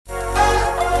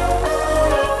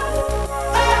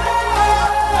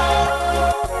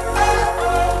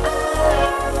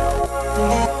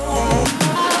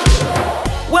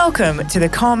Welcome to the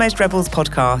Calm-Edged Rebels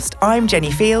podcast. I'm Jenny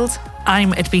Field.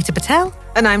 I'm Advita Patel.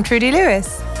 And I'm Trudy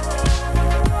Lewis.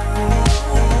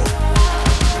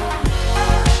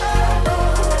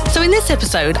 So in this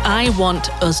episode, I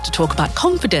want us to talk about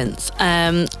confidence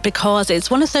because it's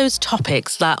one of those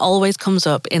topics that always comes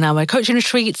up in our coaching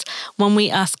retreats. When we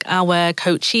ask our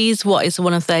coachees what is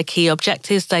one of their key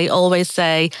objectives, they always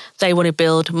say they want to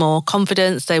build more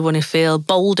confidence, they want to feel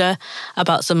bolder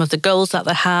about some of the goals that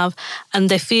they have, and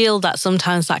they feel that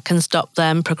sometimes that can stop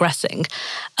them progressing.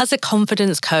 As a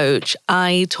confidence coach,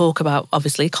 I talk about,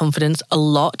 obviously, confidence a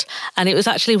lot, and it was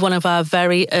actually one of our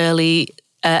very early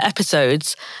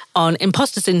episodes on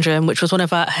imposter syndrome, which was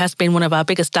has been one of our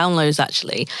biggest downloads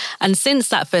actually. And since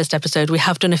that first episode, we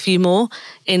have done a few more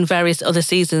in various other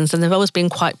seasons, and they've always been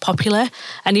quite popular.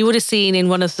 And you would have seen in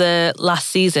one of the last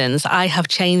seasons, I have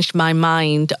changed my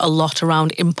mind a lot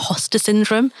around imposter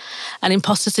syndrome. And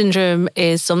imposter syndrome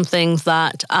is something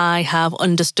that I have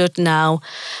understood now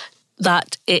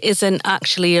that it isn't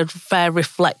actually a fair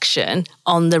reflection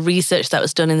on the research that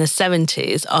was done in the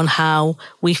 70s on how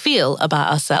we feel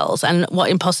about ourselves. And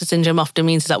what imposter syndrome often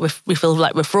means is that we feel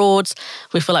like we're frauds,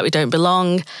 we feel like we don't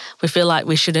belong, we feel like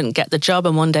we shouldn't get the job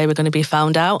and one day we're going to be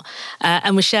found out.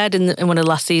 And we shared in one of the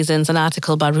last seasons an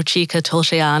article by Ruchika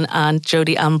Tulshyan and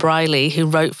Jodie Ann Briley, who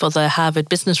wrote for the Harvard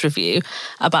Business Review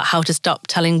about how to stop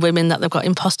telling women that they've got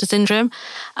imposter syndrome.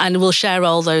 And we'll share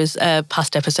all those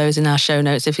past episodes in our show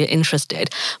notes if you're interested.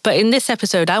 But in this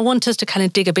episode, I want us to kind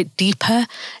of dig a bit deeper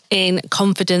in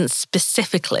confidence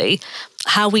specifically,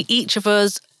 how we each of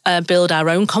us build our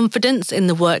own confidence in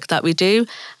the work that we do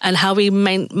and how we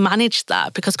manage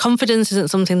that, because confidence isn't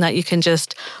something that you can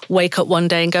just wake up one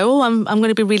day and go, oh, I'm going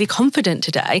to be really confident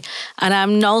today. And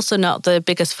I'm also not the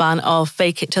biggest fan of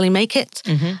fake it till you make it.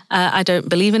 I don't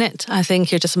believe in it. I think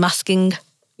you're just masking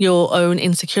your own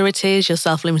insecurities, your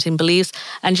self-limiting beliefs,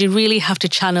 and you really have to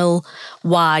channel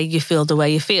why you feel the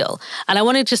way you feel. And I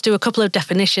want to just do a couple of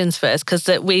definitions first, because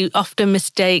we often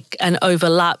mistake and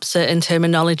overlap certain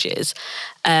terminologies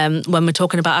when we're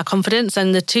talking about our confidence.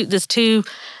 And there's two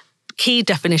key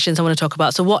definitions I want to talk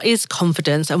about. So what is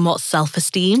confidence and what's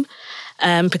self-esteem?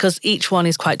 Because each one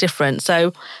is quite different.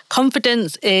 So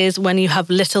confidence is when you have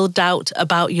little doubt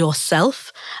about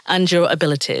yourself and your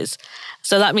abilities.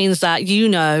 So that means that you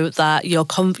know that you're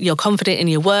confident in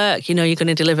your work, you know you're going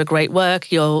to deliver great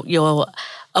work, you're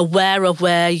aware of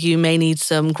where you may need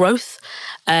some growth.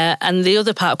 And the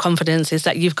other part of confidence is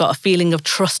that you've got a feeling of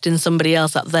trust in somebody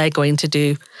else that they're going to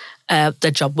do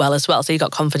their job well as well. So you've got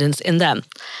confidence in them.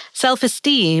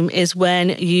 Self-esteem is when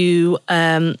you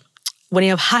have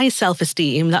high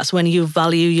self-esteem, that's when you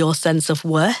value your sense of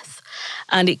worth.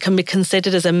 And it can be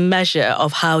considered as a measure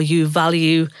of how you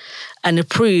value and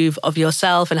approve of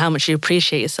yourself and how much you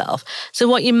appreciate yourself. So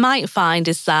what you might find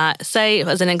is that, say,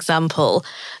 as an example,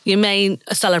 a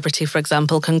celebrity, for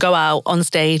example, can go out on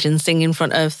stage and sing in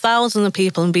front of thousands of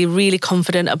people and be really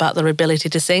confident about their ability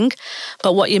to sing.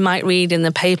 But what you might read in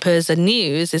the papers and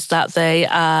news is that they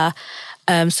are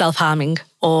self-harming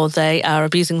or they are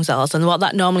abusing themselves. And what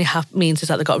that normally means is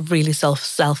that they've got really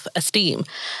self-esteem.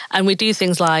 And we do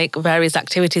things like various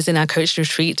activities in our coaching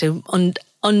retreat to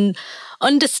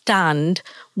understand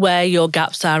where your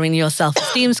gaps are in your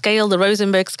self-esteem scale, the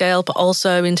Rosenberg scale, but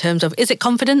also in terms of, is it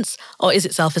confidence or is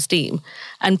it self-esteem?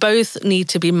 And both need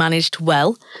to be managed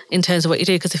well in terms of what you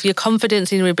do, because if your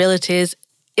confidence in your abilities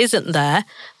isn't there,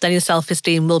 then your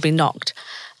self-esteem will be knocked.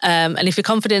 And if your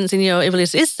confidence in your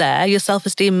abilities is there, your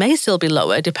self-esteem may still be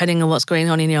lower depending on what's going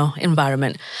on in your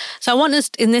environment. So I want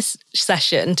us in this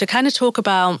session to kind of talk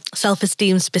about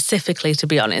self-esteem specifically, to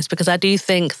be honest, because I do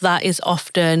think that is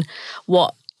often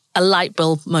what a light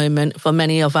bulb moment for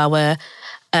many of our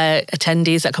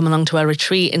attendees that come along to our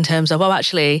retreat in terms of, oh,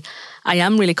 actually, I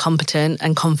am really competent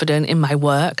and confident in my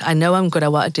work. I know I'm good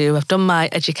at what I do. I've done my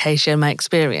education, my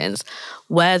experience.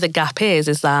 Where the gap is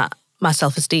that my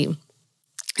self-esteem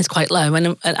is quite low.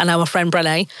 And our friend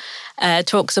Brené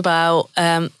talks about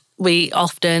we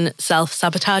often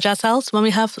self-sabotage ourselves when we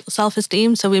have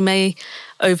self-esteem. So we may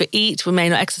overeat, we may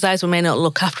not exercise, we may not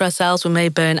look after ourselves, we may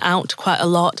burn out quite a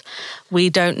lot. We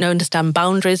don't understand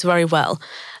boundaries very well.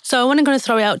 So I'm going to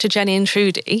throw it out to Jenny and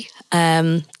Trudy.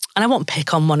 And I won't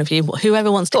pick on one of you,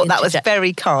 whoever wants to interject. That was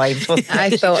very kind, wasn't it? I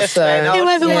thought so.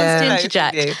 Whoever wants to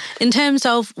interject. In terms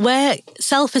of where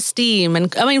self-esteem,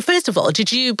 and I mean, first of all,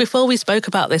 before we spoke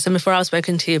about this and before I was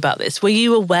spoken to you about this, were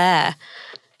you aware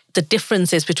the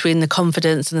differences between the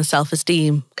confidence and the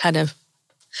self-esteem kind of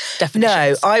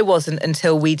definitions? No, I wasn't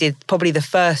until we did probably the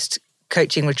first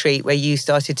coaching retreat where you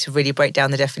started to really break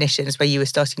down the definitions, where you were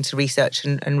starting to research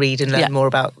and read and learn more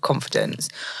about confidence.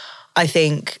 I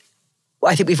think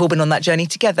I think we've all been on that journey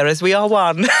together, as we are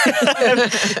one.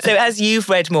 So as you've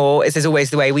read more, as is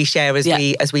always the way, we share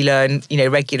as we learn,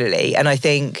 regularly. And I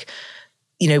think,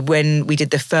 when we did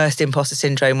the first imposter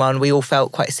syndrome one, we all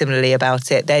felt quite similarly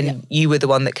about it. Then you were the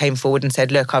one that came forward and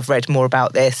said, look, I've read more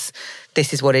about this.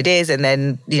 This is what it is. And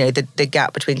then, the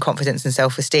gap between confidence and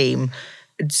self-esteem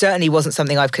certainly wasn't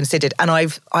something I've considered. And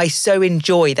I so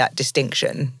enjoy that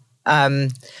distinction.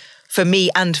 For me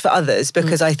and for others,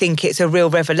 because I think it's a real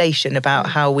revelation about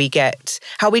how we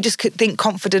just think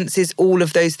confidence is all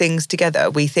of those things together.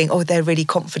 We think, oh, they're really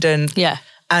confident. Yeah.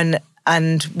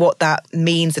 And what that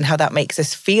means and how that makes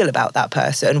us feel about that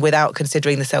person without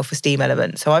considering the self-esteem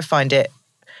element. So I find it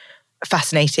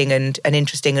fascinating and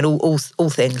interesting and all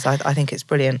things. I think it's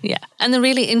brilliant. Yeah. And the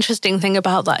really interesting thing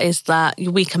about that is that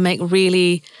we can make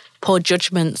really poor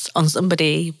judgments on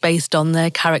somebody based on their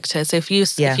character. So if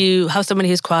you have somebody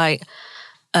who's quite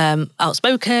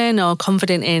outspoken or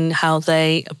confident in how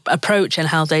they approach and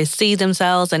how they see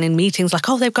themselves, and in meetings like,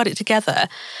 oh, they've got it together,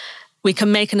 we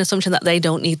can make an assumption that they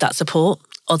don't need that support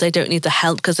or they don't need the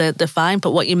help because they're fine.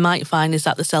 But what you might find is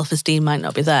that the self-esteem might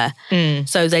not be there.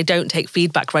 So they don't take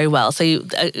feedback very well. So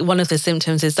one of the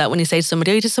symptoms is that when you say to somebody,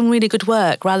 oh, you did some really good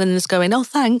work, rather than just going, oh,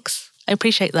 thanks, I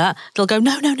appreciate that, they'll go,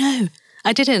 no,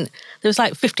 I didn't. There was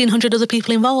like 1,500 other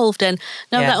people involved. And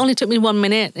that only took me 1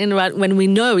 minute when we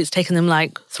know it's taken them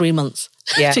like 3 months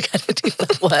to get to do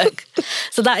that work.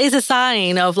 So that is a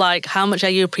sign of like, how much are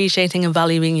you appreciating and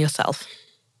valuing yourself?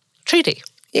 Trudy?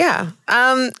 Yeah.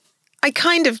 I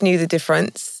kind of knew the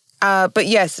difference. But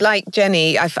yes, like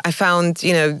Jenny, I found,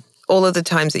 all of the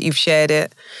times that you've shared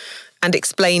it and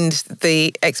explained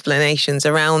the explanations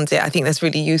around it, I think that's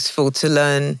really useful to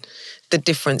learn the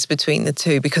difference between the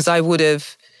two, because I would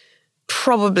have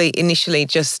probably initially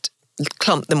just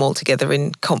clumped them all together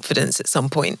in confidence at some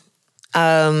point.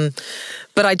 But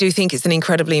I do think it's an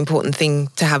incredibly important thing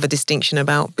to have a distinction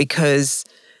about, because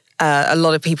a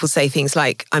lot of people say things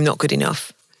like, I'm not good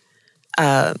enough.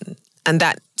 And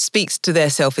that speaks to their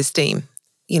self-esteem.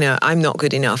 I'm not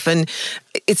good enough. And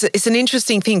it's an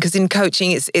interesting thing, because in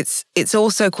coaching, it's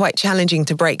also quite challenging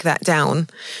to break that down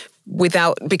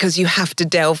because you have to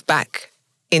delve back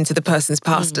into the person's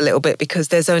past a little bit, because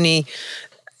there's only,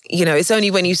 it's only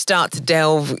when you start to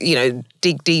delve,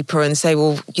 dig deeper and say,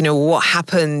 well, what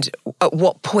happened? At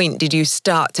what point did you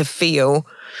start to feel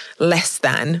less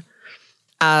than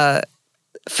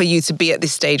for you to be at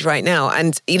this stage right now?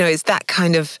 And, it's that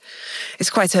kind of, it's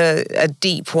quite a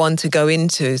deep one to go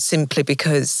into, simply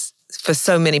because for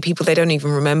so many people, they don't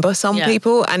even remember some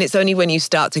people. And it's only when you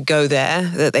start to go there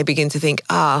that they begin to think,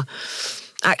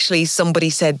 actually somebody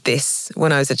said this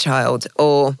when I was a child,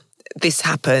 or this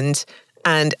happened.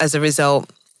 And as a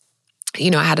result,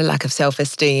 I had a lack of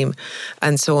self-esteem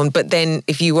and so on. But then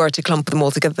if you were to clump them all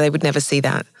together, they would never see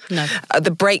that. No. The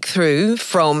breakthrough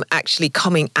from actually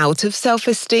coming out of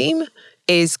self-esteem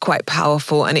is quite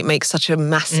powerful, and it makes such a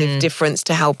massive difference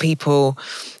to how people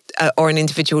or an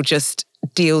individual just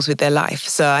deals with their life.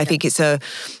 So I think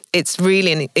it's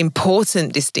really an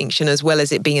important distinction, as well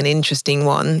as it being an interesting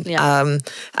one. Yeah.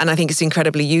 And I think it's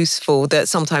incredibly useful that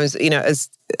sometimes,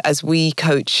 as we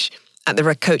coach at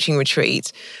the coaching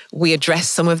retreat, we address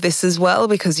some of this as well,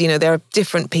 because, there are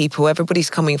different people,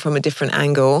 everybody's coming from a different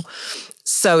angle.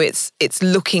 So it's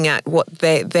looking at what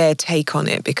their take on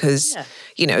it, because,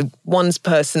 one's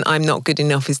person, I'm not good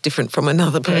enough, is different from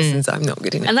another person's I'm not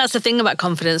good enough. And that's the thing about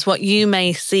confidence. What you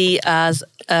may see as,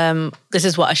 this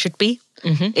is what I should be.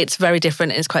 It's very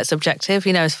different. It's quite subjective.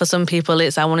 For some people,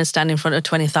 it's, I want to stand in front of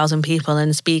 20,000 people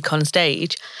and speak on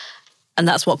stage. And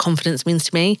that's what confidence means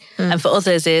to me. And for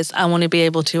others is, I want to be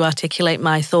able to articulate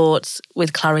my thoughts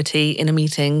with clarity in a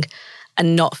meeting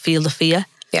and not feel the fear.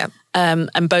 Yeah.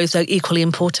 And both are equally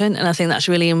important. And I think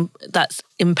that's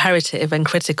imperative and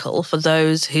critical for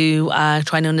those who are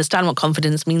trying to understand what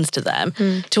confidence means to them,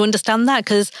 to understand that,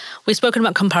 because we've spoken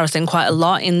about comparison quite a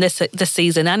lot in this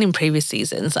season and in previous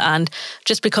seasons. And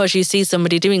just because you see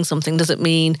somebody doing something doesn't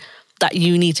mean that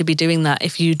you need to be doing that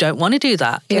if you don't want to do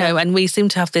that. You know, and we seem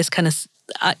to have this kind of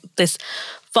this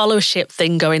followership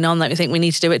thing going on, that we think we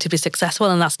need to do it to be successful,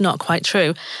 and that's not quite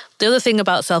true. The other thing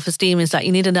about self-esteem is that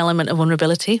you need an element of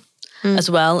vulnerability as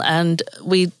well, and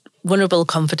vulnerable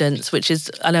confidence, which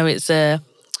is, I know it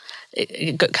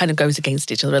kind of goes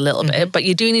against each other a little bit, but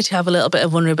you do need to have a little bit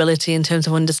of vulnerability in terms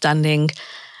of understanding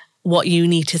what you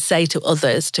need to say to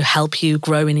others to help you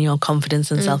grow in your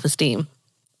confidence and self-esteem.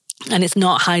 And it's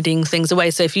not hiding things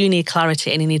away. So if you need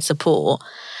clarity and you need support,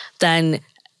 then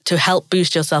to help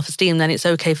boost your self-esteem, then it's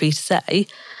okay for you to say,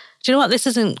 do you know what, this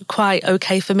isn't quite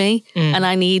okay for me, and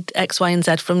I need X, Y, and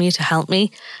Z from you to help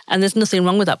me. And there's nothing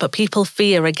wrong with that. But people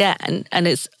fear again, and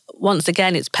it's once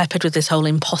again, it's peppered with this whole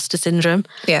imposter syndrome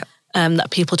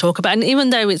that people talk about. And even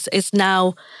though it's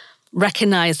now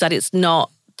recognised that it's not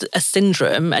a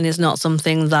syndrome and it's not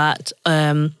something that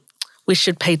we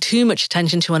should pay too much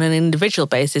attention to on an individual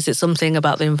basis, it's something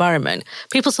about the environment.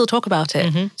 People still talk about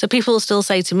it. Mm-hmm. So people still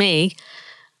say to me,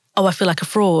 oh, I feel like a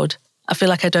fraud. I feel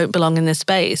like I don't belong in this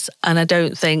space and I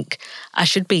don't think I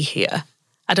should be here.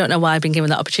 I don't know why I've been given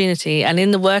that opportunity. And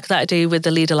in the work that I do with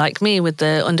the Leader Like Me, with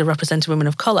the underrepresented women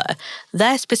of colour,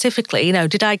 they're specifically,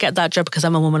 did I get that job because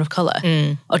I'm a woman of colour?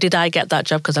 Or did I get that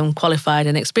job because I'm qualified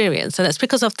and experienced? And it's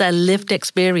because of their lived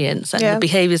experience and the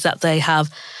behaviours that they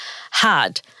have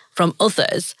had from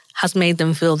others has made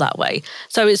them feel that way.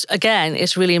 So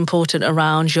it's really important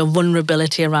around your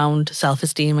vulnerability around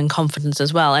self-esteem and confidence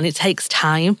as well. And it takes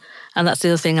time. And that's the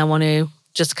other thing I want to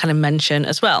just kind of mention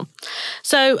as well.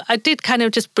 So I did kind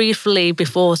of just briefly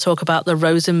before talk about the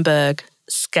Rosenberg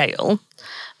scale,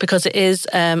 because it is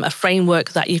a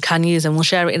framework that you can use, and we'll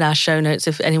share it in our show notes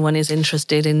if anyone is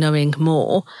interested in knowing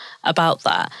more about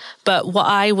that. But what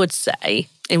I would say,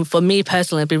 and for me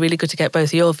personally, it'd be really good to get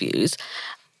both your views.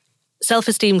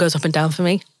 Self-esteem goes up and down for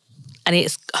me, and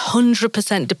it's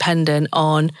 100% dependent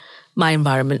on my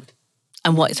environment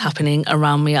and what is happening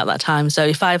around me at that time. So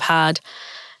if I've had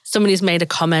somebody's made a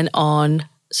comment on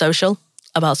social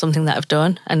about something that I've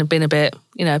done and have been a bit,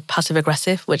 passive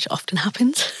aggressive, which often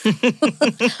happens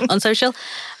on social,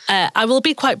 I will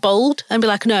be quite bold and be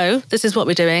like, no, this is what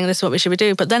we're doing, this is what we should be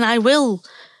doing. But then I will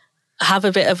have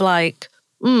a bit of like,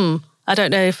 I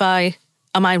don't know if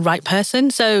am I right person?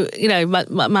 So,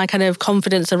 my kind of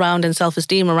confidence around and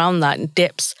self-esteem around that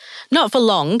dips, not for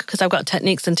long, because I've got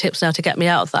techniques and tips now to get me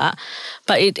out of that,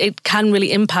 but it can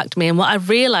really impact me. And what I've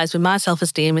realised with my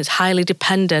self-esteem is highly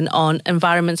dependent on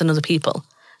environments and other people,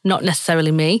 not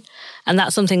necessarily me. And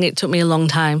that's something it took me a long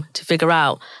time to figure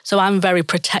out. So I'm very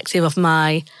protective of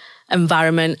my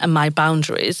environment and my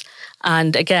boundaries.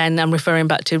 And again, I'm referring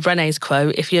back to Brené's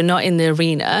quote, if you're not in the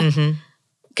arena,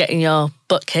 getting your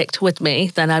butt kicked with me,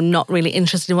 then I'm not really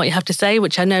interested in what you have to say,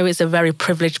 which I know is a very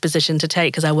privileged position to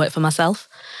take because I work for myself.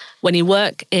 When you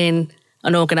work in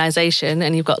an organisation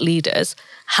and you've got leaders,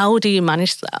 how do you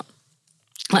manage that?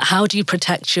 Like, how do you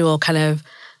protect your kind of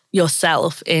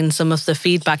yourself in some of the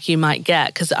feedback you might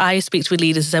get? Because I speak to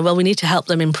leaders and say, well, we need to help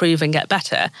them improve and get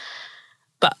better.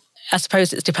 But I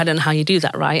suppose it's dependent on how you do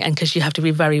that, right? And because you have to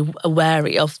be very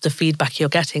wary of the feedback you're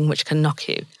getting, which can knock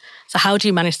you. So how do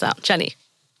you manage that? Jenny?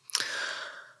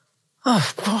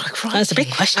 Oh, God, that's a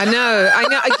big question. I know.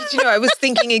 I was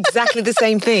thinking exactly the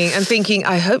same thing and thinking,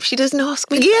 I hope she doesn't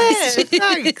ask me. Yeah,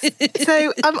 thanks.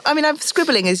 So, I'm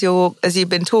scribbling as you've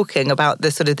been talking about the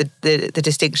sort of the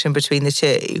distinction between the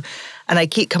two, and I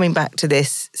keep coming back to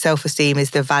this: self-esteem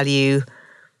is the value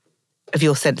of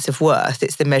your sense of worth.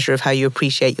 It's the measure of how you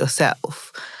appreciate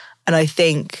yourself. And I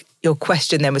think your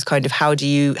question then was kind of how do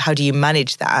you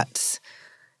manage that?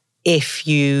 If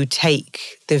you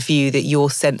take the view that your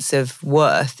sense of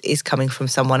worth is coming from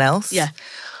someone else. Yeah.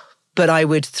 But I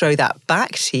would throw that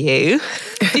back to you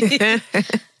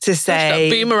to say...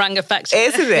 boomerang effect.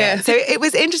 Isn't it? Yeah. So it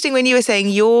was interesting when you were saying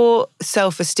your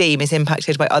self-esteem is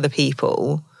impacted by other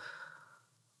people,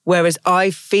 whereas I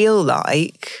feel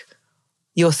like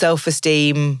your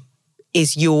self-esteem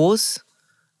is yours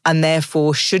and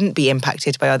therefore shouldn't be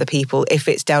impacted by other people if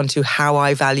it's down to how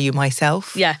I value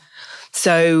myself. Yeah.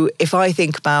 So if I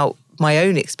think about my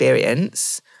own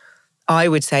experience, I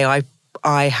would say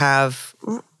I have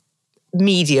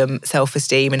medium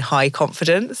self-esteem and high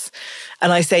confidence.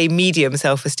 And I say medium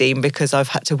self-esteem because I've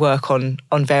had to work on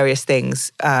various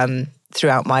things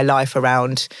throughout my life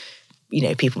around,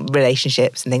 people,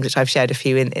 relationships and things, which I've shared a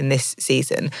few in this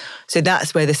season. So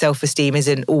that's where the self-esteem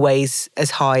isn't always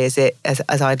as high as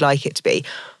I'd like it to be.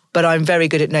 But I'm very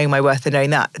good at knowing my worth and knowing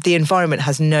that. The environment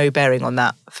has no bearing on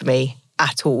that for me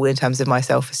at all in terms of my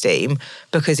self-esteem,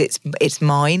 because it's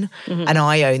mine and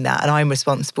I own that and I'm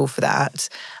responsible for that.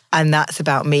 And that's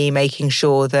about me making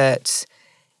sure that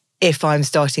if I'm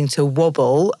starting to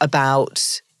wobble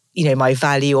about, my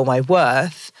value or my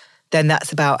worth, then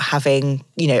that's about having,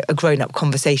 a grown-up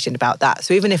conversation about that.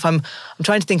 So even if I'm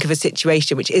trying to think of a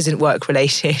situation which isn't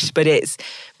work-related, but it's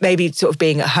maybe sort of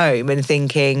being at home and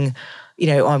thinking,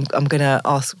 I'm going to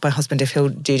ask my husband if he'll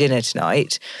do dinner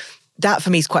tonight. That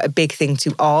for me is quite a big thing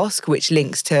to ask, which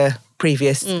links to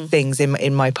previous things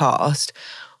in my past.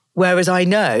 Whereas I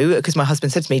know, because my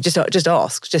husband said to me, just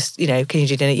ask, can you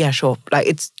do dinner? Yeah, sure. Like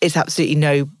it's absolutely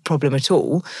no problem at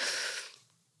all.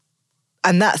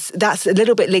 And that's a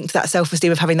little bit linked to that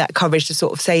self-esteem of having that courage to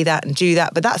sort of say that and do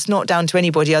that. But that's not down to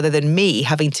anybody other than me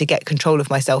having to get control of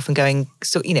myself and going,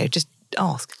 just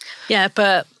ask. Yeah,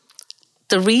 but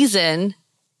the reason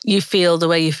you feel the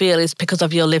way you feel is because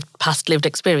of your past lived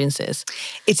experiences.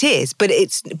 It is, but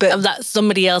And that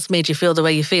somebody else made you feel the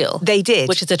way you feel. They did.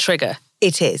 Which is a trigger.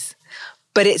 It is.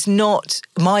 But it's not,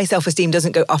 my self-esteem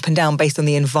doesn't go up and down based on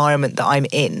the environment that I'm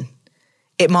in.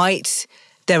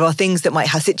 There are things that might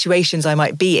have situations I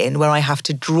might be in where I have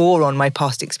to draw on my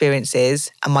past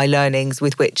experiences and my learnings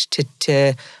with which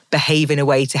to behave in a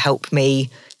way to help me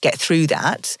get through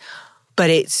that. But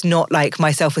it's not like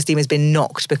my self-esteem has been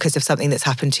knocked because of something that's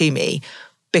happened to me,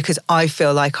 because I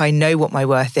feel like I know what my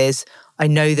worth is. I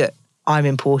know that I'm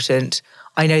important.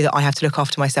 I know that I have to look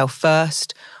after myself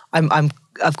first.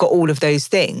 I've got all of those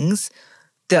things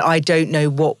that I don't know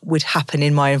what would happen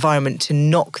in my environment to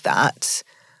knock that.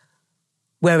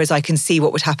 Whereas I can see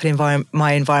what would happen in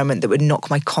my environment that would knock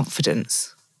my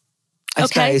confidence. I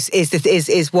suppose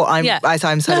is what I'm as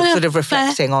I'm sort of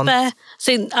reflecting on. Fair.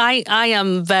 See, I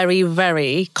am very,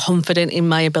 very confident in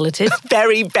my abilities.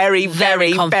 very, very,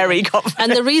 very, very confident.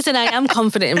 And the reason I am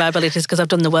confident in my abilities is because I've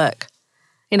done the work.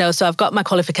 So I've got my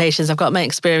qualifications, I've got my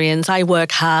experience, I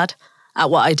work hard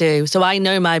at what I do. So I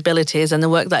know my abilities and the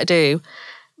work that I do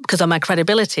because of my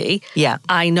credibility. Yeah.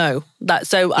 I know that.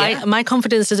 So my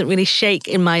confidence doesn't really shake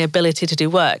in my ability to do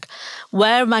work.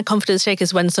 Where my confidence shakes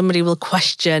is when somebody will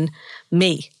question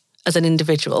me as an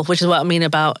individual, which is what I mean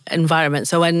about environment.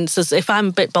 So if I'm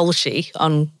a bit bolshy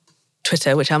on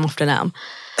Twitter, which I often am,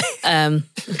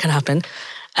 it can happen,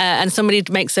 and somebody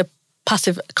makes a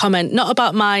passive comment, not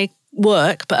about my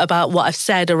work, but about what I've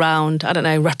said around, I don't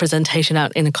know, representation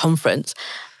out in a conference,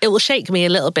 it will shake me a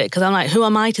little bit because I'm like, who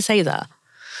am I to say that?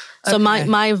 So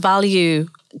my value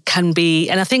can be,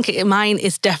 and I think mine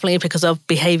is definitely because of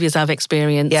behaviours I've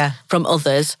experienced from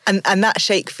others. And that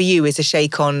shake for you is a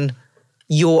shake on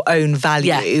your own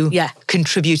value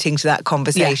contributing to that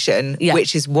conversation,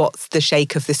 which is what's the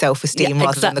shake of the self-esteem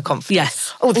rather than the confidence.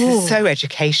 Yes. Oh, this is so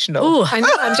educational. Ooh. I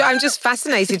know, I'm just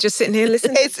fascinated just sitting here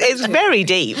listening. It's very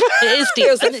deep. It is deep.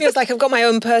 It feels like I've got my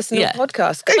own personal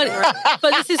podcast.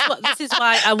 But this is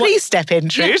why I want... Please step in,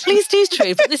 Trude. Yeah, please do,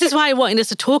 Trude. But this is why I wanted us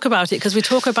to talk about it, because we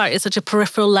talk about it at such a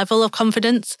peripheral level of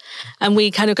confidence. And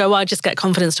we kind of go, well, I just get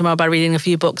confidence tomorrow by reading a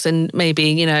few books and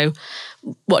maybe,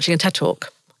 watching a TED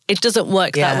Talk. It doesn't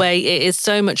work that way. It is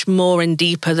so much more and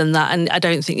deeper than that. And I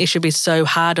don't think you should be so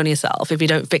hard on yourself if you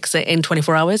don't fix it in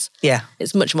 24 hours. Yeah.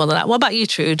 It's much more than that. What about you,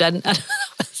 Trude? And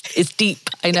it's deep,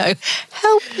 I know.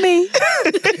 Help me.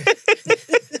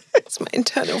 It's my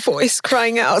internal voice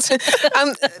crying out.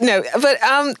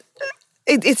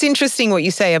 It's interesting what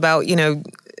you say about,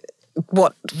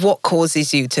 what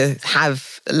causes you to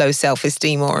have low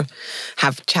self-esteem or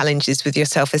have challenges with your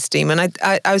self-esteem. And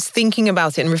I was thinking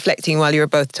about it and reflecting while you were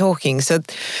both talking. So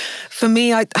for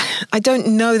me, I don't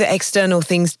know that external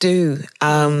things do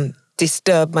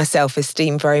disturb my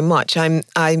self-esteem very much. I'm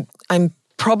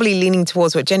probably leaning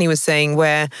towards what Jenny was saying,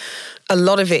 where a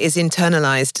lot of it is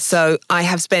internalized. So I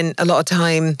have spent a lot of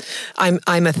time,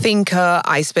 I'm a thinker,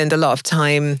 I spend a lot of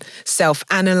time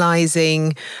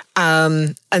self-analyzing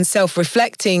and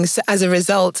self-reflecting. So as a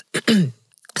result,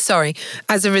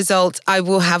 I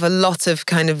will have a lot of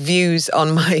kind of views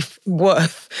on my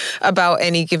worth about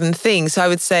any given thing. So I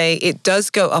would say it does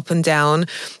go up and down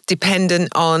dependent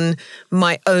on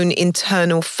my own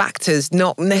internal factors,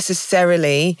 not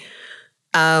necessarily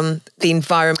the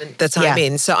environment that I'm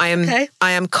in. So I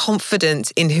am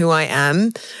confident in who I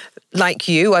am. Like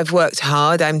you, I've worked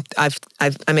hard. I'm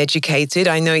educated.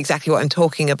 I know exactly what I'm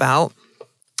talking about.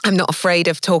 I'm not afraid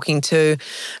of talking to,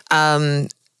 to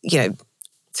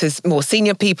more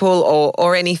senior people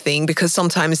or anything, because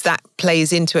sometimes that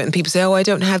plays into it and people say, oh, I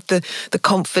don't have the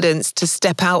confidence to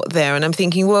step out there. And I'm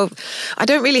thinking, well, I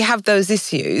don't really have those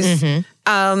issues. Mm-hmm.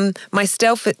 My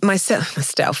self-esteem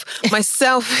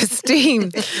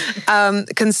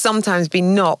can sometimes be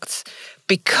knocked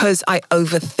because I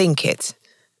overthink it.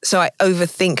 So I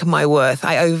overthink my worth.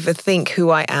 I overthink who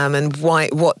I am and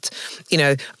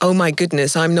oh my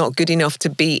goodness, I'm not good enough to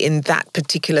be in that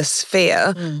particular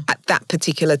sphere at that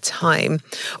particular time.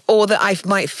 Or that I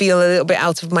might feel a little bit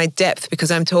out of my depth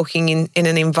because I'm talking in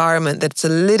an environment that's a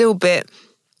little bit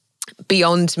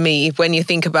beyond me when you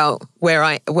think about where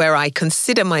I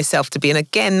consider myself to be. And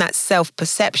again, that's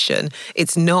self-perception.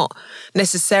 It's not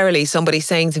necessarily somebody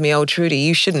saying to me, oh, Trudy,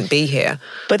 you shouldn't be here.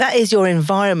 But that is your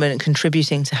environment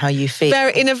contributing to how you feel.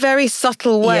 In a very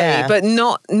subtle way, but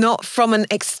not from an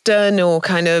external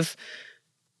kind of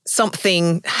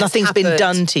something. Nothing's been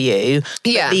done to you.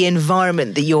 Yeah. But the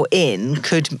environment that you're in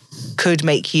could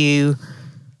make you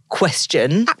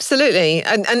question. Absolutely.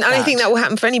 And I think that will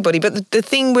happen for anybody. But the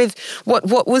thing with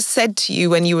what was said to you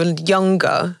when you were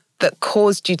younger that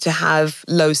caused you to have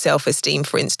low self-esteem,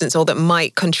 for instance, or that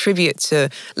might contribute to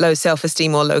low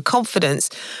self-esteem or low confidence,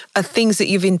 are things that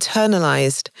you've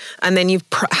internalized, and then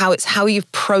how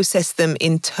you've processed them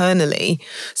internally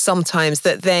sometimes,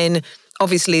 that then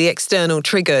obviously the external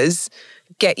triggers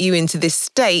get you into this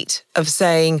state of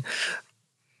saying,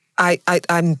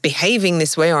 I'm behaving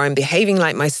this way, or I'm behaving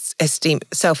like my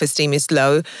self-esteem is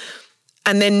low.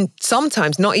 And then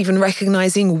sometimes not even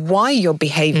recognizing why you're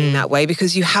behaving that way,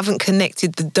 because you haven't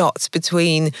connected the dots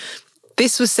between,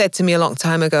 this was said to me a long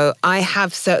time ago, I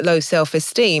have low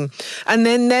self-esteem. And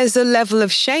then there's a level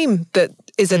of shame that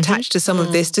is attached to some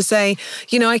of this, to say,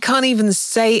 I can't even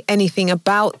say anything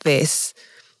about this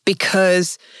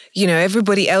because,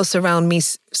 everybody else around me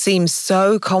seems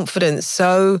so confident,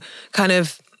 so kind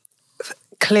of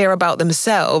clear about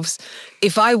themselves.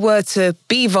 If I were to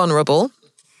be vulnerable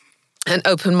and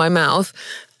open my mouth,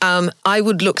 I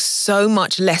would look so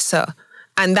much lesser,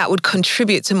 and that would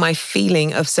contribute to my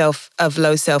feeling of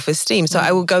low self-esteem. So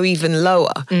I will go even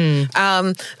lower.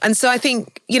 And so I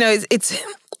think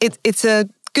it's a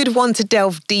good one to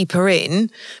delve deeper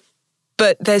in,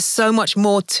 but there's so much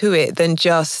more to it than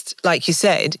just, like you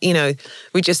said,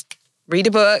 we just read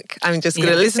a book. I'm just going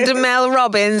to listen to Mel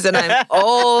Robbins, and I'm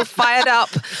all fired up.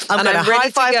 I'm going to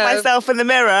high-five myself in the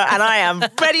mirror, and I am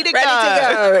ready to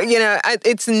go.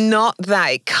 It's not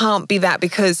that. It can't be that,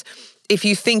 because if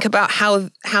you think about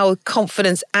how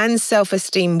confidence and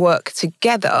self-esteem work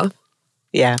together,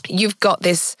 you've got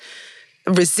this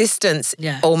resistance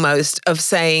almost of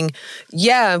saying,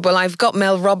 I've got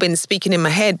Mel Robbins speaking in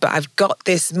my head, but I've got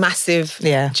this massive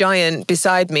giant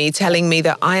beside me telling me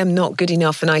that I am not good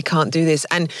enough and I can't do this.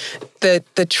 And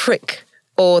the trick,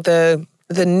 or the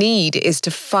need, is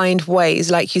to find ways,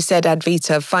 like you said,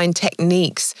 Advita, find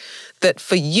techniques that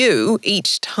for you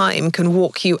each time can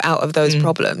walk you out of those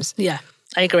problems. Yeah,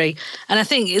 I agree. And I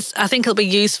think it'll be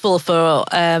useful for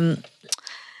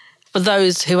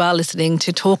those who are listening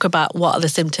to talk about what are the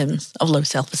symptoms of low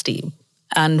self-esteem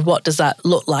and what does that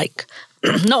look like,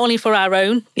 not only for our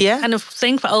own kind of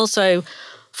thing, but also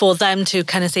for them to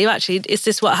kind of see, actually, is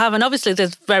this what I have? And obviously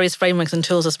there's various frameworks and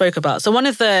tools I spoke about. So one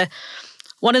of the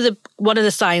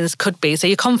signs could be, so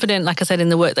you're confident, like I said, in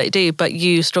the work that you do, but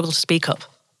you struggle to speak up.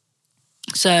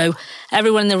 So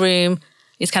everyone in the room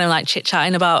is kind of like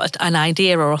chit-chatting about an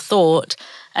idea or a thought,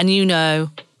 and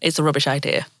it's a rubbish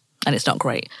idea and it's not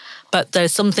great. But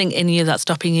there's something in you that's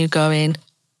stopping you going,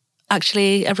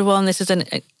 actually, everyone, this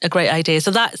isn't a great idea.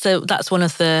 So that's one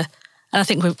of the, and I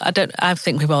think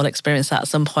we've all experienced that at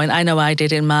some point. I know I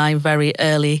did in my very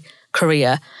early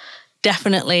career.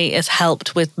 Definitely has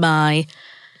helped with my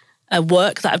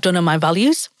work that I've done on my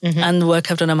values and the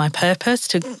work I've done on my purpose,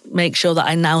 to make sure that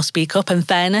I now speak up. And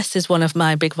fairness is one of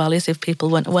my big values, if people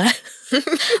weren't aware. I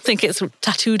think it's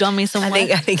tattooed on me somewhere.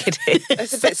 I think it is.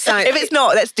 It's a bit if it's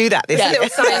not, let's do that. It's a little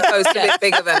signpost a bit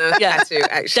bigger than a tattoo,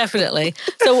 actually. Definitely.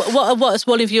 So what's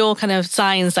one of your kind of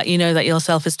signs that that your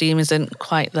self-esteem isn't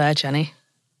quite there, Jenny?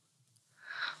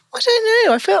 I don't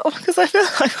know. I feel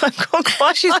like I've got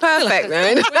quite... She's perfect,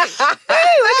 right?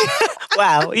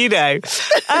 Well,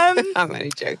 I'm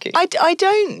only joking.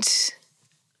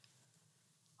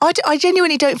 I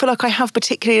genuinely don't feel like I have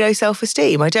particularly low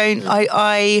self-esteem. I don't.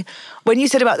 When you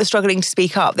said about the struggling to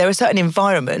speak up, there are certain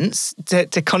environments,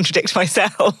 to contradict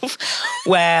myself,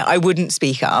 where I wouldn't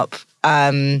speak up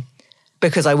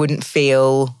because I wouldn't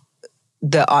feel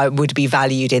that I would be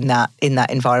valued in that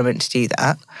environment to do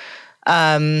that.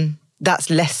 That's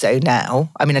less so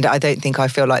now. I mean, I don't think I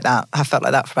feel like that. I felt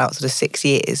like that for about sort of 6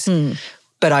 years.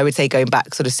 But I would say going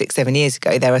back sort of 6-7 years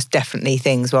ago, there are definitely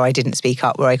things where I didn't speak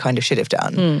up where I kind of should have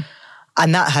done.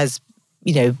 And that has,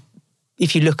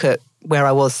 if you look at where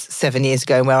I was 7 years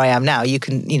ago and where I am now, you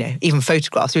can, even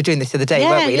photographs. We were doing this the other day,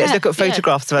 weren't we? Let's look at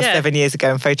photographs of us 7 years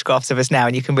ago and photographs of us now,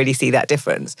 and you can really see that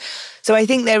difference. So I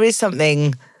think there is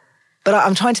something, but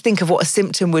I'm trying to think of what a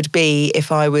symptom would be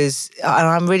if I was, and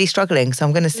I'm really struggling. So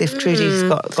I'm going to see if Trudy's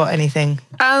got anything.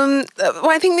 Well,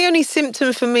 I think the only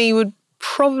symptom for me would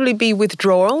probably be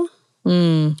withdrawal.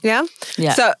 Yeah.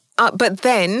 So, but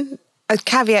then I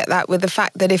caveat that with the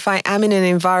fact that if I am in an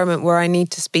environment where I need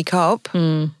to speak up,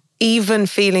 even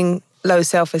feeling low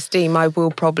self-esteem, I will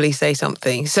probably say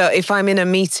something. So if I'm in a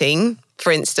meeting,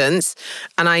 for instance,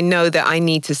 and I know that I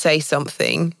need to say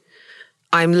something,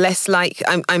 I'm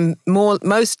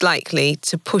most likely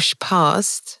to push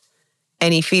past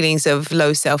any feelings of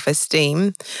low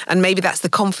self-esteem. And maybe that's the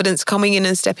confidence coming in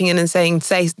and stepping in and saying,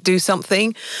 do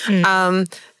something.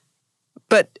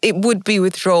 But it would be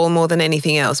withdrawal more than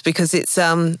anything else, because it's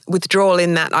withdrawal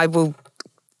in that I will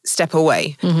step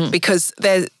away because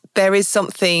there is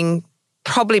something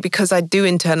probably because I do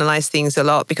internalize things a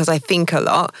lot, because I think a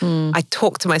lot. I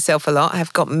talk to myself a lot.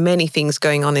 I've got many things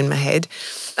going on in my head.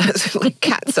 Like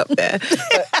cats up there.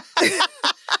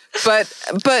 But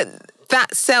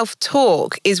that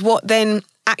self-talk is what then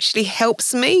actually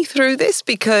helps me through this,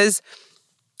 because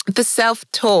the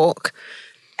self-talk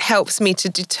helps me to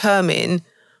determine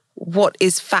what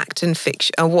is fact and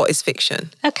fiction and what is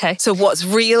fiction. Okay. So what's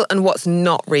real and what's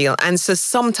not real. And so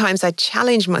sometimes I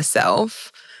challenge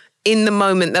myself in the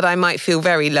moment that I might feel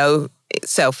very low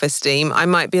self-esteem. I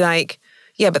might be like,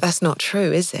 yeah, but that's not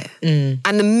true, is it?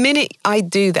 And the minute I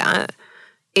do that,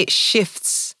 it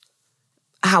shifts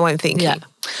how I'm thinking. Yeah.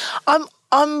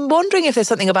 I'm wondering if there's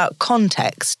something about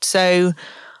context. So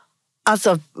as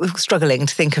I'm struggling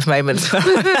to think of moments where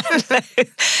I've had low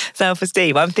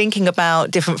self-esteem, I'm thinking about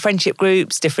different friendship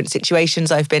groups, different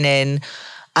situations I've been in,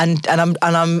 and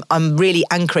I'm really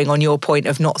anchoring on your point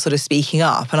of not sort of speaking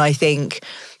up. And I think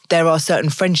there are certain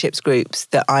friendships groups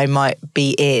that I might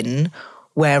be in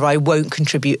where I won't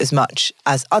contribute as much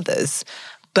as others,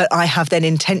 but I have then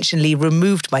intentionally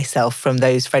removed myself from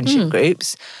those friendship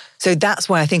groups. So that's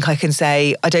why I think I can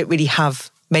say I don't really have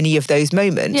many of those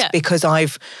moments, because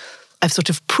I've sort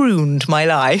of pruned my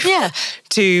life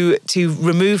to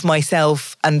remove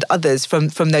myself and others from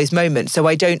those moments. So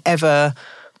I don't ever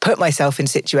put myself in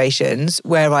situations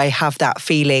where I have that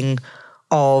feeling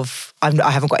of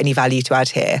I haven't got any value to add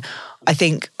here. I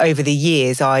think over the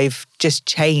years I've just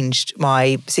changed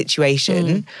my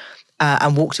situation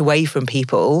and walked away from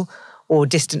people or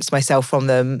distanced myself from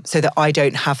them so that I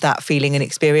don't have that feeling and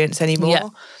experience anymore. Yeah.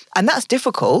 And that's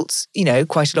difficult,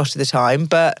 quite a lot of the time,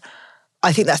 but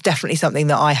I think that's definitely something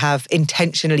that I have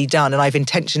intentionally done, and I've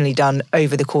intentionally done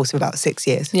over the course of about 6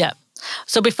 years. Yeah.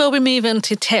 So before we move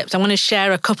into tips, I want to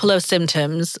share a couple of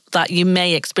symptoms that you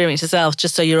may experience yourself,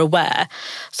 just so you're aware.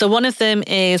 So one of them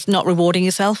is not rewarding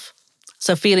yourself.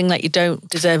 So feeling like you don't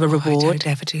deserve a reward. I don't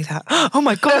ever do that. Oh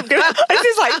my God, this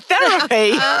is like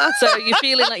therapy. So you're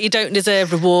feeling like you don't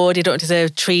deserve reward, you don't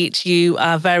deserve treat, you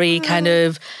are very kind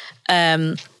of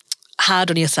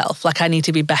hard on yourself, like I need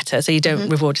to be better, so you don't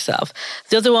reward yourself.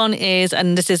 The other one is,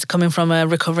 and this is coming from a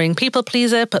recovering people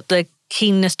pleaser, but the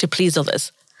keenness to please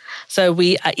others. So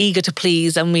we are eager to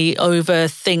please and we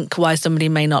overthink why somebody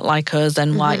may not like us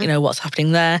and why, what's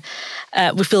happening there.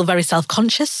 We feel very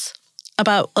self-conscious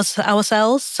about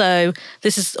ourselves. So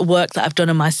this is work that I've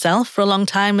done on myself for a long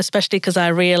time, especially because I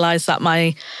realised that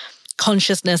my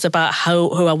consciousness about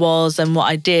who I was and what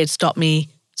I did stopped me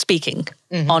speaking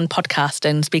on podcast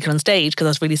and speaking on stage because I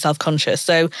was really self-conscious.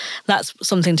 So that's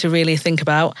something to really think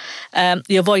about.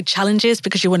 You avoid challenges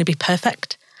because you want to be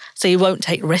perfect. So you won't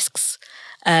take risks.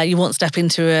 You won't step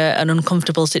into an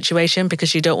uncomfortable situation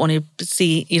because you don't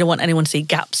want anyone to see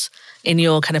gaps in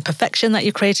your kind of perfection that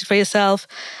you created for yourself.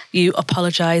 You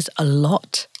apologise a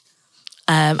lot.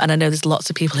 And I know there's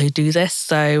lots of people who do this.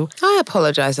 So I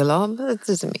apologise a lot, but it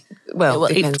doesn't mean,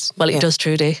 it depends. It does,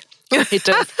 Trudy. It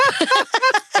does.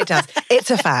 It does.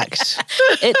 It's a fact.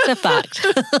 It's a fact.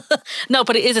 No,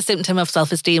 but it is a symptom of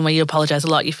self-esteem where you apologise a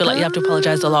lot. You feel like you have to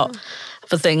apologise a lot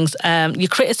for things. You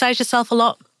criticise yourself a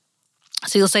lot.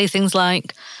 So you'll say things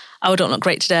like, oh, I don't look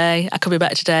great today. I could be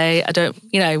better today.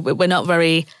 We're not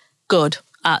very good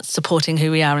at supporting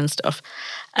who we are and stuff.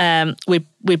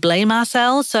 We blame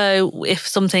ourselves. So if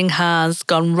something has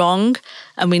gone wrong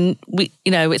and we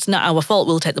it's not our fault,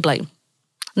 we'll take the blame.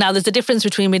 Now, there's a difference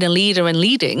between being a leader and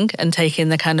leading and taking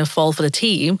the kind of fall for the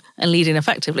team and leading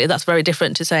effectively. That's very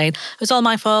different to saying, it's all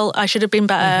my fault, I should have been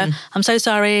better, I'm so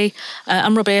sorry,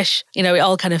 I'm rubbish. It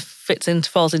all kind of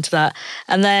falls into that.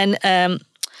 And then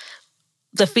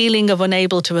the feeling of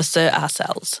unable to assert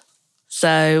ourselves.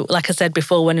 So, like I said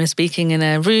before, when we're speaking in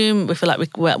a room, we feel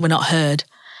like we're not heard.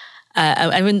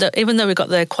 Even though we've got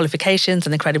the qualifications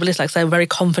and the credibility, like I say, we're very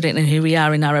confident in who we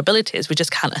are, in our abilities, we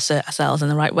just can't assert ourselves in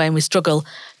the right way and we struggle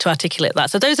to articulate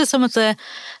that. So those are some of the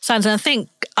signs. And I think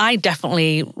I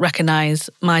definitely recognise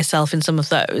myself in some of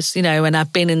those, and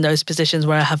I've been in those positions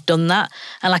where I have done that.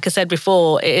 And like I said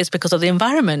before, it is because of the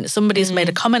environment. Somebody's made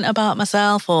a comment about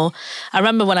myself, or I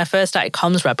remember when I first started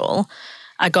Comms Rebel,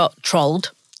 I got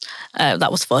trolled.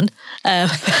 That was fun.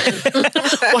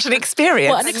 What an experience.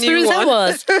 What an experience that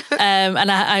was. And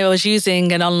I was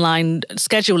using an online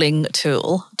scheduling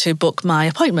tool to book my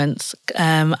appointments.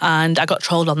 And I got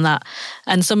trolled on that.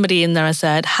 And somebody in there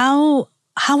said, how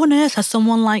on earth has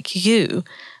someone like you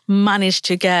managed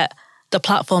to get the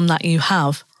platform that you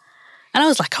have? And I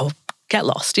was like, oh, get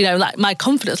lost. Like my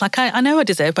confidence, like I know I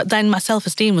deserve, but then my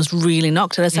self-esteem was really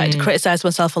knocked. And I started to criticise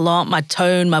myself a lot, my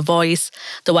tone, my voice,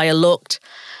 the way I looked.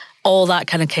 All that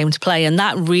kind of came to play, and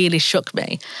that really shook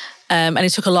me. And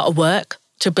it took a lot of work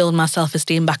to build my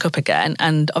self-esteem back up again.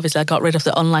 And obviously I got rid of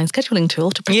the online scheduling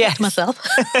tool to protect myself.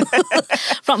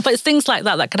 But it's things like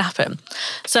that could happen.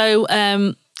 So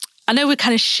I know we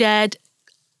kind of shared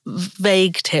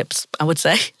vague tips, I would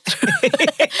say,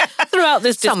 throughout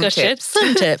this discussion.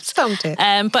 Some tips.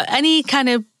 But any kind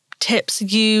of tips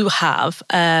you have,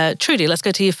 Trudy, let's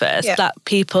go to you first,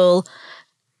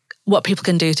 what people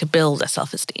can do to build their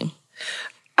self-esteem.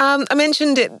 I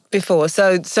mentioned it before.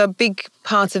 So a big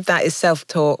part of that is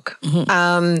self-talk,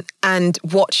 and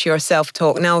watch your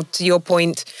self-talk. Now, to your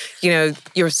point,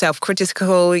 you're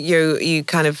self-critical. You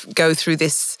kind of go through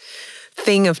this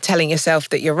thing of telling yourself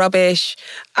that you're rubbish.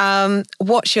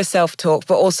 Watch your self-talk,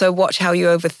 but also watch how you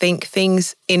overthink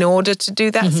things in order to do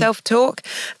that self-talk,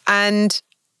 and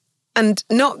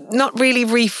not really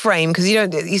reframe, because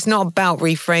it's not about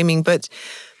reframing, but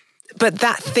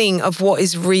that thing of what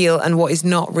is real and what is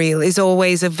not real is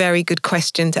always a very good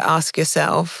question to ask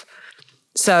yourself.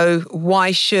 So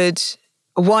why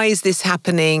is this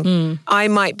happening? I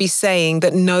might be saying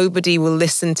that nobody will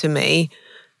listen to me.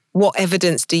 What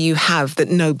evidence do you have that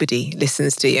nobody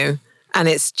listens to you? And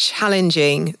it's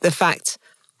challenging the fact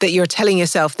that you're telling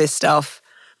yourself this stuff,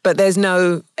 but there's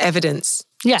no evidence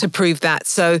to prove that.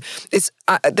 So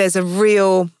there's a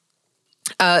real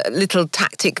little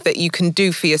tactic that you can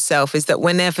do for yourself, is that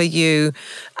whenever you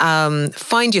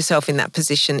find yourself in that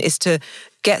position, is to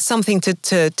get something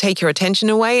to take your attention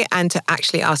away and to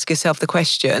actually ask yourself the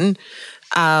question,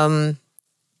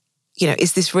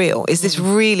 is this real? Is this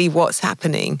really what's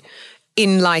happening,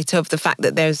 in light of the fact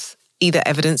that there's either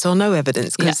evidence or no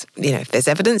evidence? Because, if there's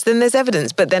evidence, then there's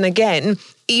evidence. But then again,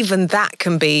 even that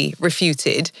can be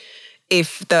refuted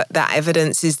if that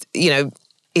evidence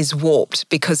is warped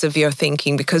because of your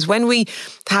thinking. Because when we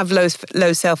have low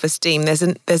self-esteem, there's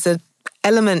an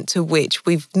element to which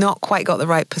we've not quite got the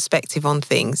right perspective on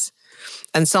things.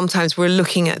 And sometimes we're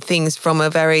looking at things from a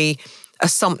very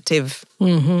assumptive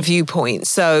viewpoint.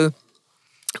 So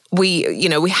we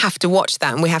have to watch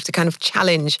that, and we have to kind of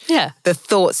challenge the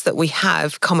thoughts that we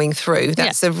have coming through.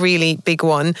 That's a really big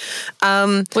one.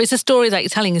 Well, it's a story that you're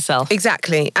telling yourself.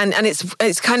 Exactly. And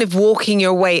it's kind of walking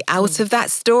your way out of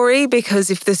that story, because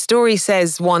if the story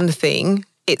says one thing,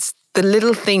 it's the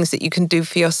little things that you can do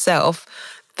for yourself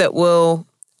that will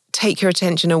take your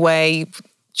attention away,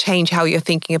 change how you're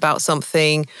thinking about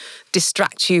something,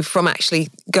 distract you from actually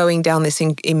going down this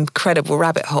incredible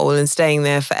rabbit hole and staying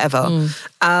there forever.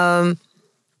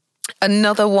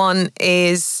 Another one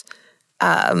is,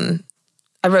 I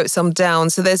wrote some down.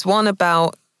 So there's one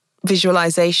about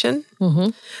visualization.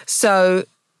 So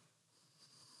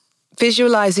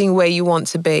visualizing where you want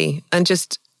to be and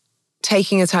just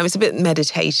taking a time. It's a bit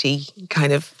meditate-y,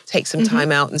 kind of take some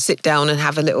time out and sit down and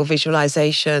have a little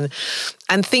visualization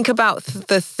and think about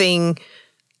the thing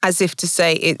as if to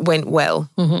say it went well,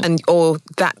 or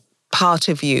that part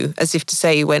of you as if to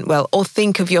say you went well, or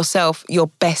think of yourself, your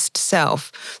best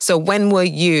self. So when were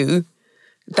you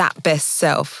that best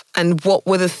self, and what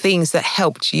were the things that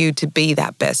helped you to be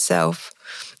that best self?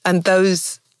 And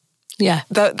those,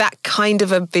 that kind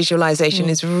of a visualization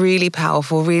is really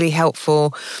powerful, really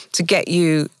helpful to get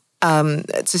you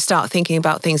to start thinking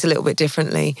about things a little bit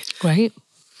differently. Great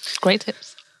tips.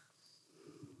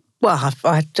 Well,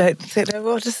 I don't think there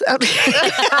was.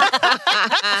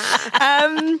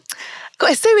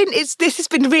 This has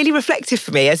been really reflective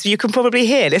for me, as you can probably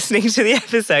hear listening to the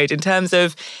episode, in terms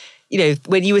of,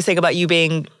 when you were saying about you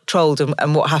being trolled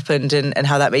and what happened and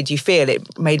how that made you feel.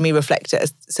 It made me reflect at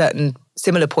a certain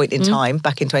similar point in time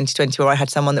back in 2020, where I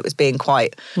had someone that was being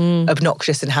quite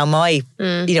obnoxious, and how I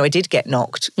did get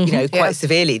knocked, quite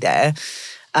severely there.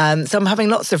 So I'm having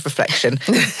lots of reflection.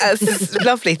 It's a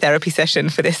lovely therapy session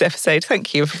for this episode.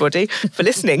 Thank you, everybody, for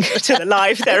listening to the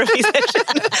live therapy session.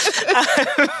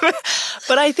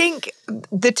 But I think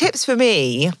the tips for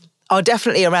me are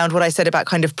definitely around what I said about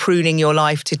kind of pruning your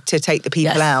life to take the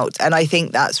people out. And I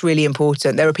think that's really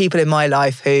important. There are people in my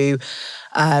life who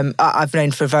I've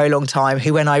known for a very long time,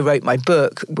 who, when I wrote my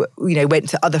book, went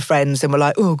to other friends and were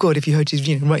like, "Oh God, if you heard he's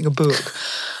writing a book."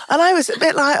 And I was a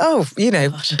bit like,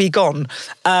 be gone.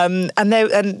 And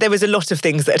there was a lot of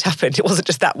things that had happened. It wasn't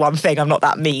just that one thing. I'm not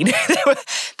that mean.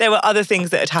 there were other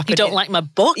things that had happened. You don't like my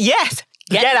book? Yes.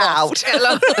 Get out.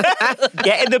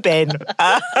 Get in the bin.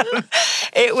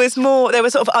 It was more, there were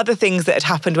sort of other things that had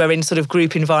happened where in sort of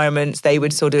group environments, they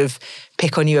would sort of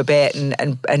pick on you a bit and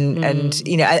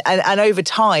over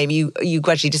time you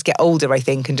gradually just get older, I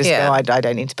think, and just go, I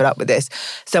don't need to put up with this.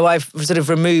 So I've sort of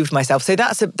removed myself. So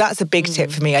that's a big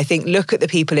tip for me. I think look at the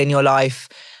people in your life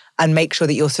and make sure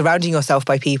that you're surrounding yourself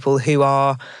by people who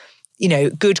are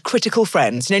good critical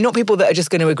friends. Not people that are just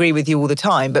going to agree with you all the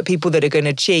time, but people that are going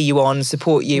to cheer you on,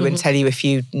 support you, and tell you if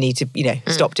you need to,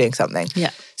 stop doing something.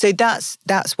 Yeah. So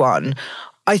that's one.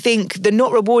 I think the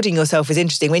not rewarding yourself is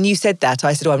interesting. When you said that,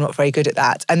 I said, I'm not very good at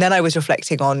that. And then I was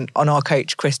reflecting on our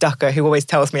coach, Chris Ducker, who always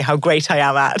tells me how great I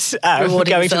am at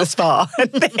going to the spa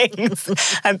and things.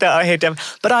 And that I heard him.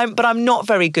 But I'm not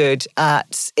very good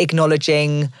at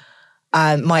acknowledging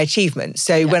my achievements.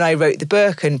 So when I wrote the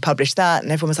book and published that,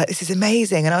 and everyone was like, this is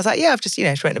amazing. And I was like, yeah, I've just,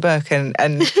 written a book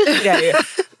and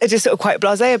just sort of quite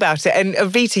blasé about it. And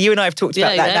Vita, you and I have talked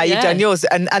about that now. You've done yours.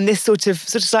 And this sort of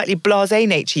slightly blasé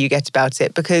nature you get about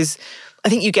it, because I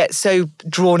think you get so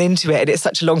drawn into it and it's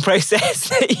such a long process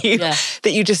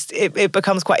that you just, it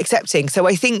becomes quite accepting. So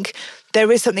I think there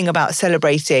is something about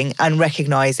celebrating and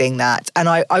recognising that. And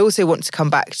I also want to come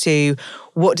back to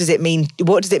what does it mean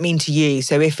to you?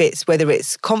 So whether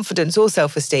it's confidence or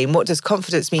self-esteem, what does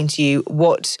confidence mean to you?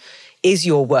 What is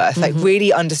your worth? Like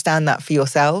really understand that for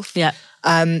yourself. Yeah.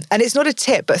 And it's not a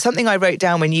tip, but something I wrote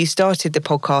down when you started the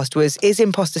podcast was, is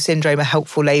imposter syndrome a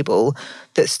helpful label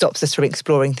that stops us from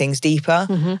exploring things deeper?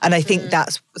 And I think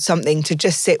that's something to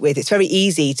just sit with. It's very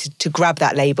easy to grab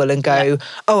that label and go,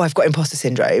 oh, I've got imposter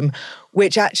syndrome,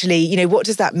 which actually, what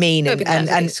does that mean?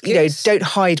 And don't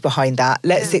hide behind that.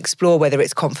 Let's explore whether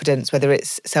it's confidence, whether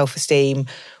it's self-esteem,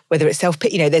 whether it's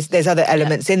self-pity, there's other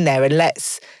elements in there, and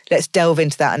let's delve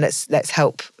into that and let's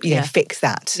help fix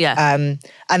that. Yeah.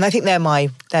 And I think they're my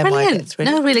bits,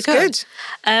 really. No, really good.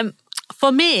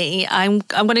 For me, I'm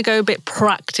going to go a bit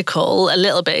practical a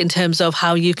little bit in terms of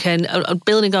how you can,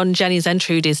 building on Jenny's and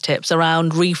Trudy's tips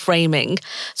around reframing.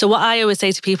 So what I always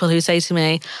say to people who say to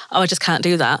me, oh, I just can't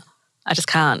do that. I just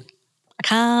can't. I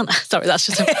can't. Sorry, that's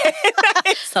just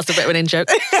that's a bit of an in-joke.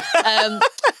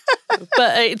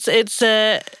 But it's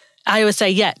I always say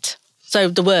yet. So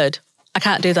the word, I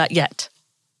can't do that yet.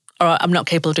 Or I'm not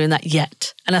capable of doing that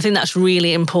yet. And I think that's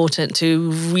really important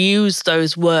to use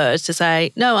those words to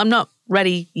say, no, I'm not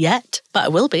ready yet, but I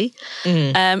will be.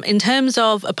 In terms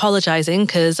of apologising,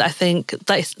 because I think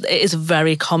that it is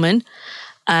very common.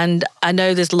 And I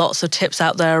know there's lots of tips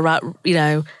out there about,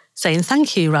 saying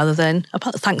thank you rather than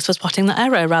thanks for spotting that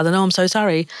error rather than, oh, I'm so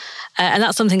sorry. And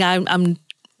that's something I'm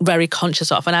very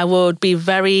conscious of. And I would be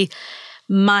very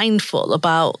mindful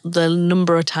about the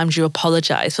number of times you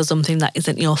apologise for something that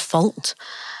isn't your fault,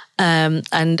 or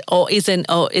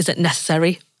isn't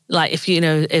necessary. Like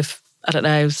if I don't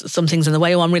know, something's in the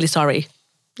way, oh, I'm really sorry.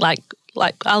 Like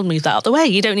I'll move that out of the way.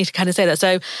 You don't need to kind of say that.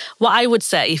 So what I would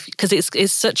say, because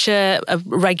it's such a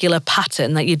regular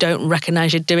pattern that you don't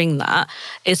recognise you're doing that,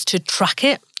 is to track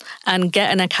it and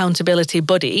get an accountability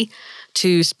buddy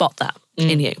to spot that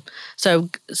in you. So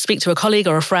speak to a colleague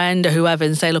or a friend or whoever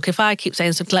and say, look, if I keep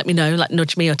saying something, let me know, like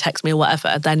nudge me or text me or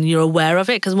whatever, then you're aware of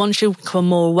it. Because once you become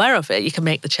more aware of it, you can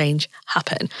make the change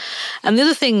happen. And the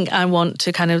other thing I want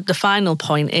to kind of, the final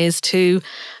point is to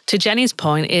Jenny's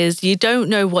point, is you don't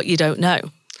know what you don't know.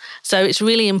 So it's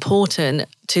really important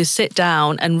to sit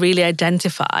down and really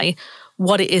identify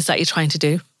what it is that you're trying to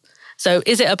do. So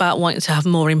is it about wanting to have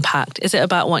more impact? Is it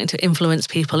about wanting to influence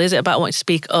people? Is it about wanting to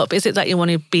speak up? Is it that you want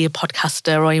to be a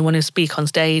podcaster or you want to speak on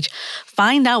stage?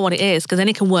 Find out what it is, because then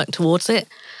you can work towards it.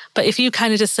 But if you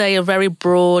kind of just say a very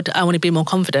broad, I want to be more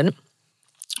confident,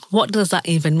 what does that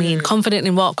even mean? Confident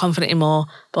in what? Confident in more,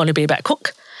 I want to be a better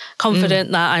cook. Confident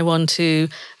that I want to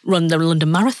run the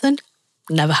London Marathon.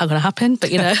 Never going to happen,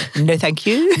 but no, thank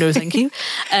you. No, thank you.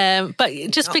 But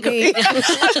just pick up.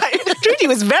 Trudy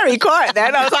was very quiet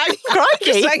then. I was like,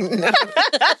 crikey. No.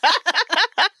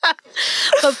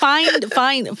 But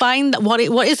find what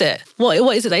is it?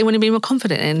 What is it that you want to be more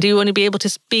confident in? Do you want to be able to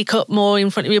speak up more in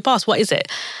front of your boss? What is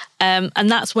it? And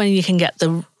that's when you can get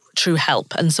the true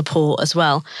help and support as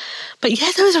well. But yeah,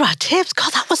 those are our tips.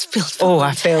 God, that was filled. Oh,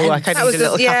 I feel like I need a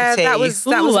little cup of tea. That was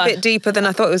a bit deeper than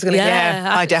I thought it was going to get.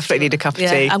 Yeah, I definitely need a cup of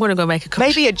tea. I'm going to go make a cup.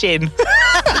 Maybe a gin.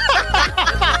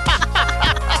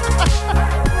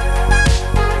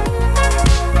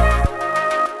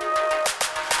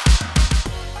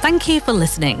 Thank you for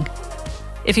listening.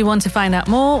 If you want to find out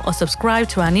more or subscribe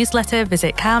to our newsletter,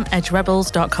 visit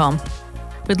calmedgerebels.com.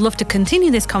 We'd love to continue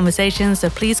this conversation, so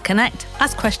please connect,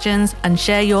 ask questions, and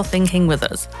share your thinking with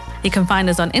us. You can find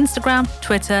us on Instagram,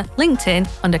 Twitter, LinkedIn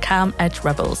under Calm Edge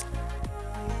Rebels.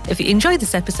 If you enjoyed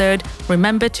this episode,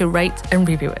 remember to rate and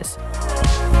review us.